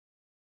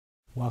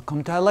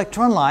Welcome to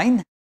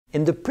ilectureonline.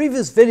 In the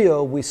previous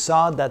video, we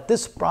saw that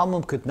this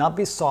problem could not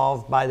be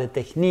solved by the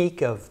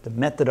technique of the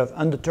method of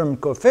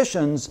undetermined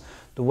coefficients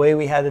the way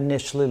we had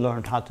initially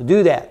learned how to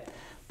do that.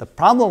 The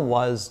problem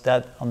was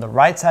that on the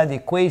right side of the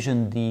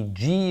equation, the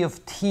g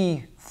of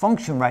t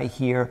function right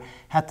here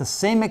had the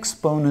same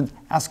exponent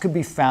as could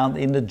be found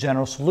in the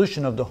general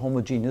solution of the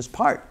homogeneous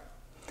part.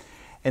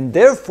 And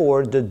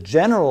therefore, the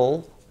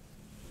general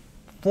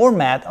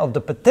format of the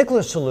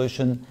particular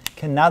solution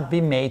cannot be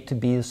made to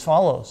be as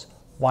follows.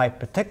 Y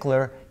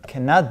particular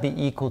cannot be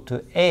equal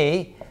to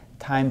a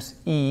times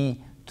e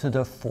to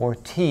the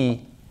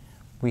 4t.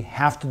 We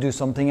have to do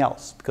something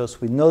else because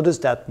we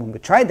noticed that when we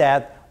tried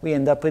that, we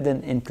end up with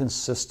an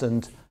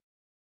inconsistent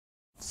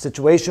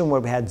situation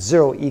where we had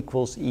 0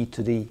 equals e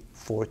to the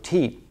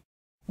 4t.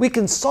 We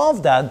can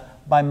solve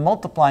that by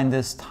multiplying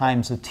this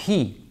times a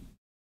t.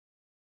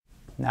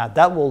 Now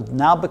that will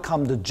now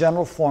become the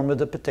general form of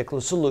the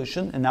particular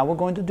solution, and now we're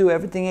going to do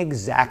everything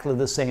exactly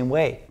the same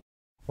way.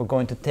 We're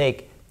going to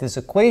take this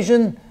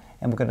equation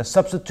and we're going to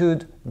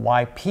substitute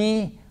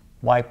yp,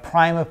 y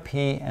prime of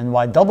p, and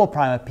y double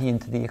prime of p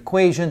into the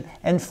equation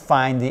and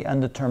find the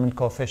undetermined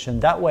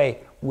coefficient that way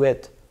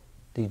with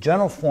the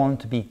general form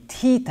to be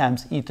t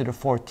times e to the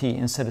 4t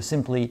instead of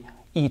simply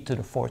e to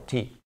the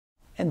 4t.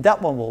 And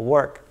that one will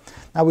work.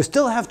 Now we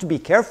still have to be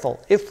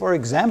careful. If, for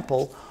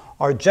example,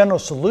 our general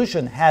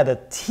solution had a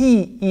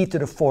t e to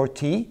the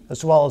 4t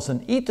as well as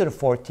an e to the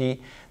 4t,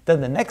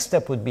 then the next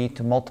step would be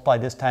to multiply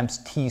this times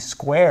t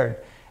squared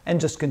and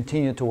just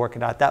continue to work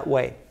it out that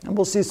way. And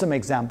we'll see some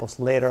examples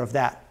later of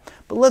that.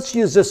 But let's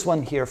use this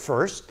one here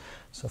first.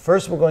 So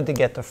first we're going to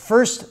get the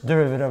first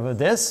derivative of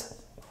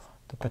this,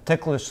 the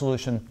particular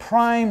solution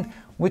prime,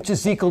 which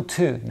is equal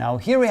to, now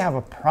here we have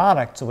a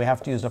product, so we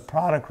have to use a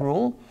product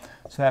rule.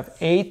 So we have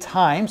a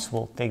times,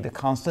 we'll take the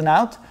constant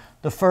out,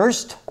 the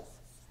first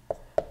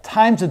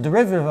times the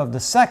derivative of the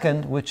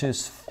second, which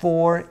is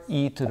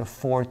 4e to the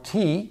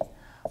 4t,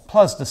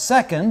 plus the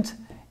second,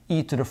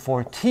 e to the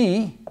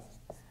 4t,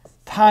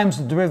 times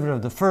the derivative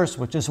of the first,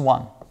 which is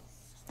 1.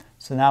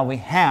 So now we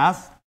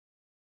have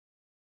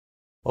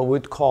what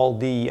we'd call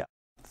the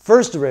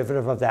first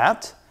derivative of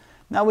that.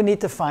 Now we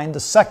need to find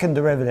the second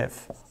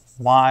derivative,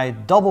 y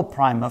double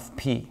prime of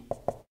p.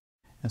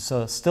 And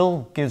so it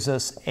still gives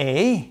us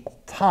a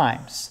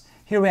times.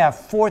 Here we have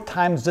 4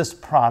 times this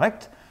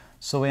product.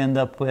 So we end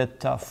up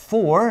with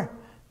 4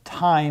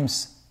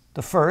 times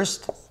the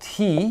first,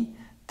 t,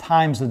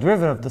 times the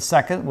derivative of the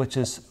second, which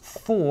is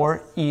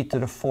 4e to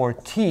the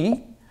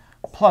 4t,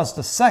 plus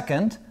the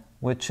second,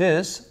 which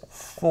is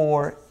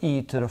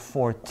 4e to the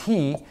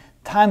 4t,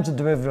 times the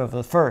derivative of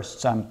the first.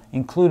 So I'm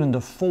including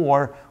the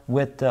 4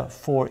 with the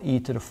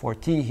 4e to the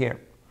 4t here.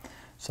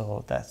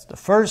 So that's the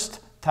first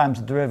times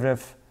the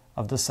derivative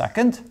of the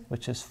second,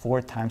 which is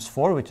 4 times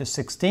 4, which is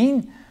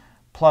 16,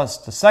 plus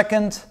the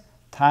second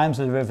times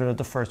the derivative of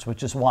the first,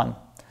 which is 1,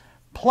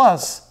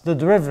 plus the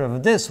derivative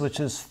of this, which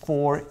is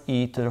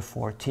 4e to the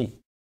 4t.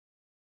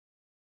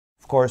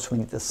 Of course, we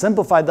need to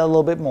simplify that a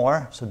little bit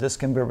more, so this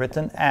can be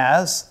written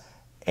as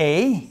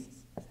a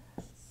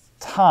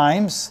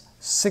times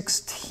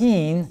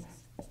 16t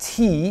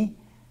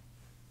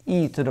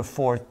e to the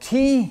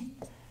 4t,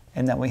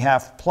 and then we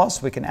have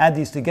plus, we can add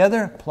these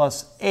together,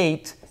 plus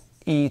 8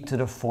 e to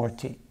the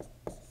 4t.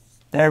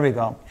 There we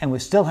go. And we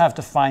still have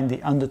to find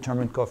the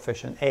undetermined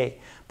coefficient a.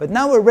 But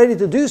now we're ready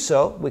to do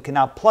so. We can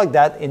now plug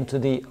that into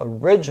the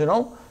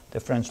original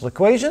differential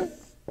equation.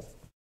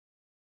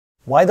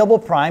 Y double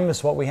prime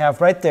is what we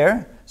have right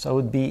there. So it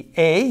would be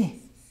a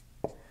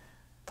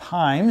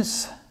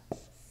times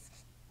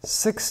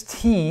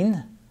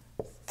 16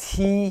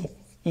 t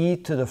e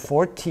to the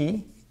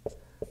 4t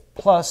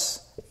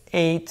plus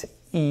 8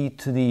 e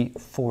to the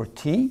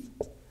 4t.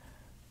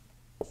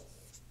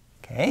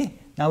 Okay.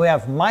 Now we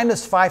have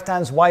minus 5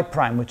 times y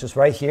prime, which is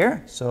right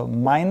here. So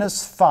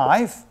minus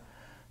 5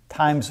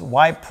 times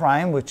y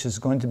prime, which is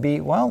going to be,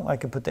 well, I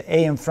could put the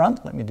a in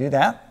front. Let me do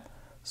that.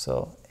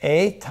 So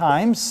a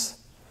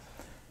times,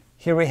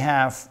 here we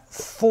have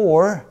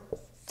 4t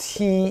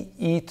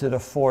e to the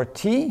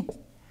 4t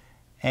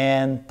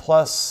and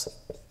plus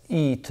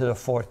e to the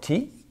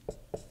 4t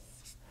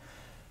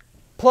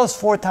plus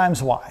 4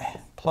 times y,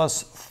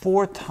 plus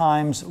 4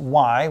 times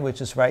y, which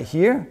is right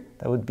here.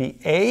 That would be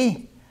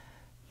a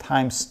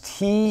times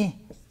t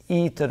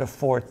e to the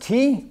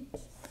 4t.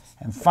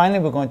 And finally,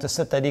 we're going to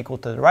set that equal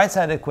to the right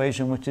side of the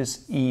equation, which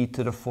is e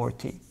to the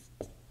 4t.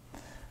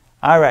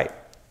 All right,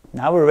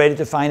 now we're ready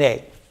to find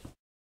a.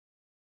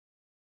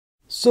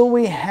 So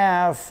we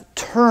have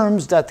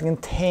terms that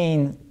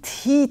contain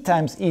t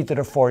times e to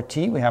the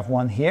 4t. We have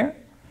one here,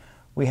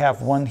 we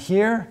have one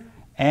here,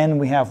 and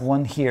we have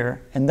one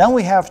here. And then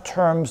we have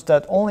terms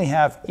that only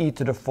have e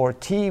to the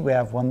 4t. We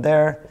have one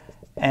there,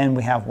 and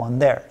we have one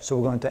there. So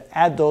we're going to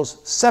add those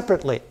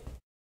separately.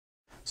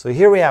 So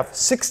here we have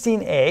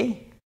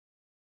 16a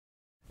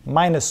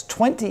minus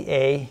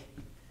 20a,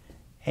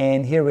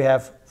 and here we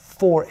have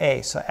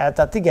 4a. So add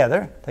that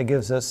together. That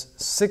gives us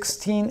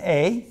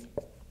 16a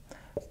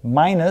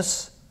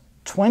minus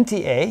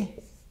 20a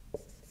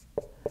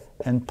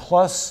and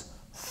plus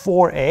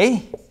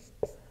 4a.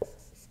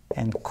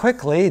 And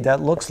quickly,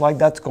 that looks like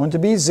that's going to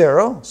be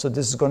 0. So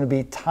this is going to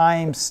be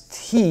times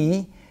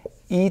t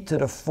e to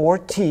the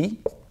 4t.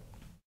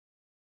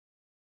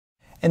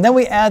 And then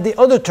we add the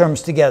other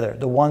terms together,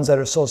 the ones that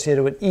are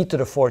associated with e to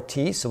the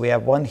 4t. So we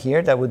have one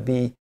here that would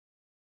be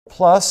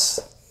plus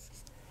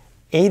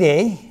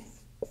 8a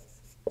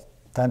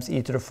times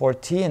e to the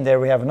 4t. And there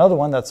we have another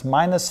one that's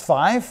minus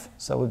 5.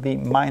 So it would be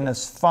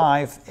minus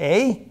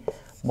 5a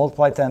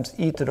multiplied times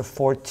e to the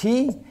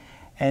 4t.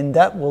 And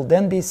that will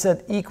then be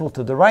set equal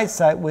to the right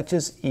side, which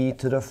is e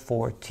to the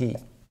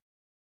 4t.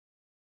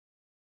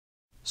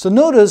 So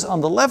notice on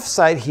the left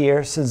side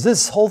here, since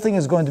this whole thing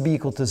is going to be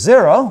equal to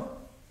 0,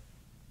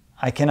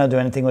 I cannot do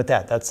anything with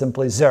that. That's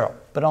simply 0.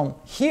 But on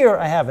here,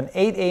 I have an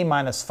 8a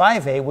minus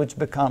 5a, which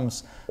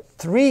becomes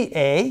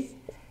 3a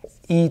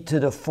e to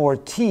the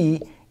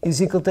 4t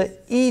is equal to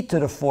e to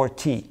the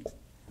 4t,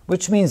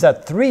 which means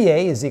that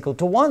 3a is equal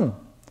to 1.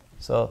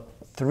 So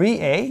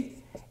 3a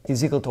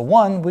is equal to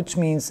 1, which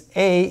means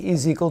a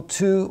is equal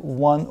to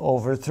 1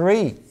 over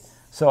 3.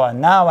 So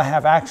now I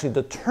have actually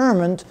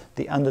determined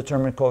the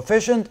undetermined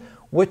coefficient,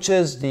 which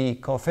is the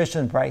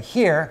coefficient right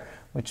here,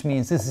 which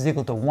means this is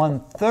equal to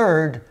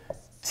 1/3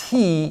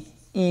 t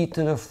e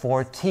to the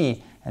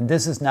 4t. And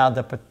this is now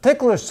the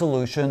particular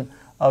solution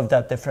of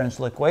that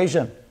differential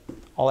equation.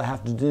 All I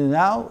have to do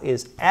now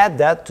is add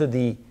that to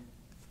the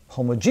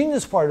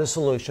homogeneous part of the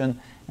solution,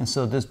 and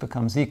so this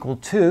becomes equal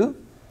to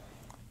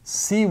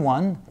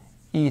c1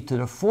 e to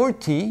the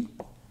 4t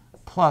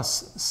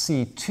plus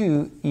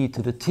c2 e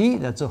to the t,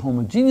 that's a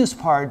homogeneous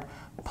part,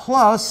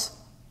 plus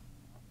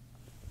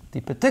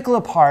the particular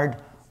part,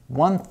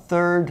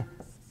 1/3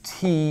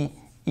 t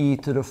e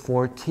to the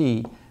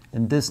 4t.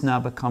 And this now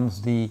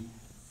becomes the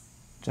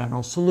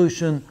general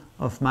solution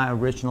of my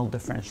original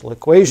differential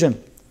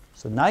equation.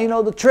 So now you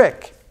know the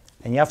trick,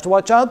 and you have to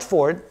watch out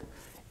for it.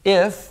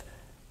 If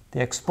the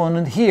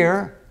exponent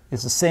here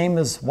is the same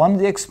as one of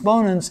the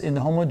exponents in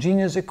the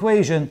homogeneous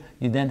equation,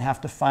 you then have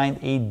to find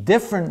a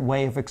different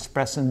way of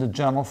expressing the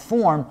general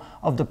form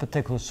of the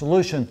particular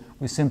solution.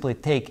 We simply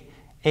take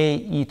a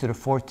e to the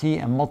 4t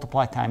and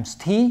multiply times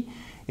t.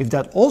 If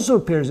that also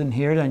appears in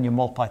here, then you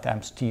multiply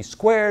times t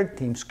squared,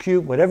 times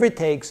cubed, whatever it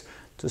takes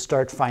to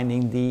start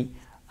finding the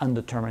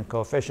undetermined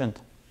coefficient.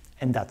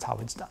 And that's how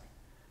it's done.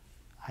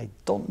 I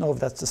don't know if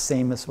that's the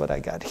same as what I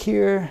got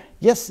here.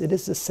 Yes, it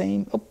is the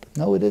same. Oh,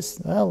 no, it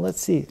is. Well,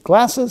 let's see.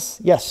 Glasses?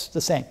 Yes,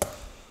 the same.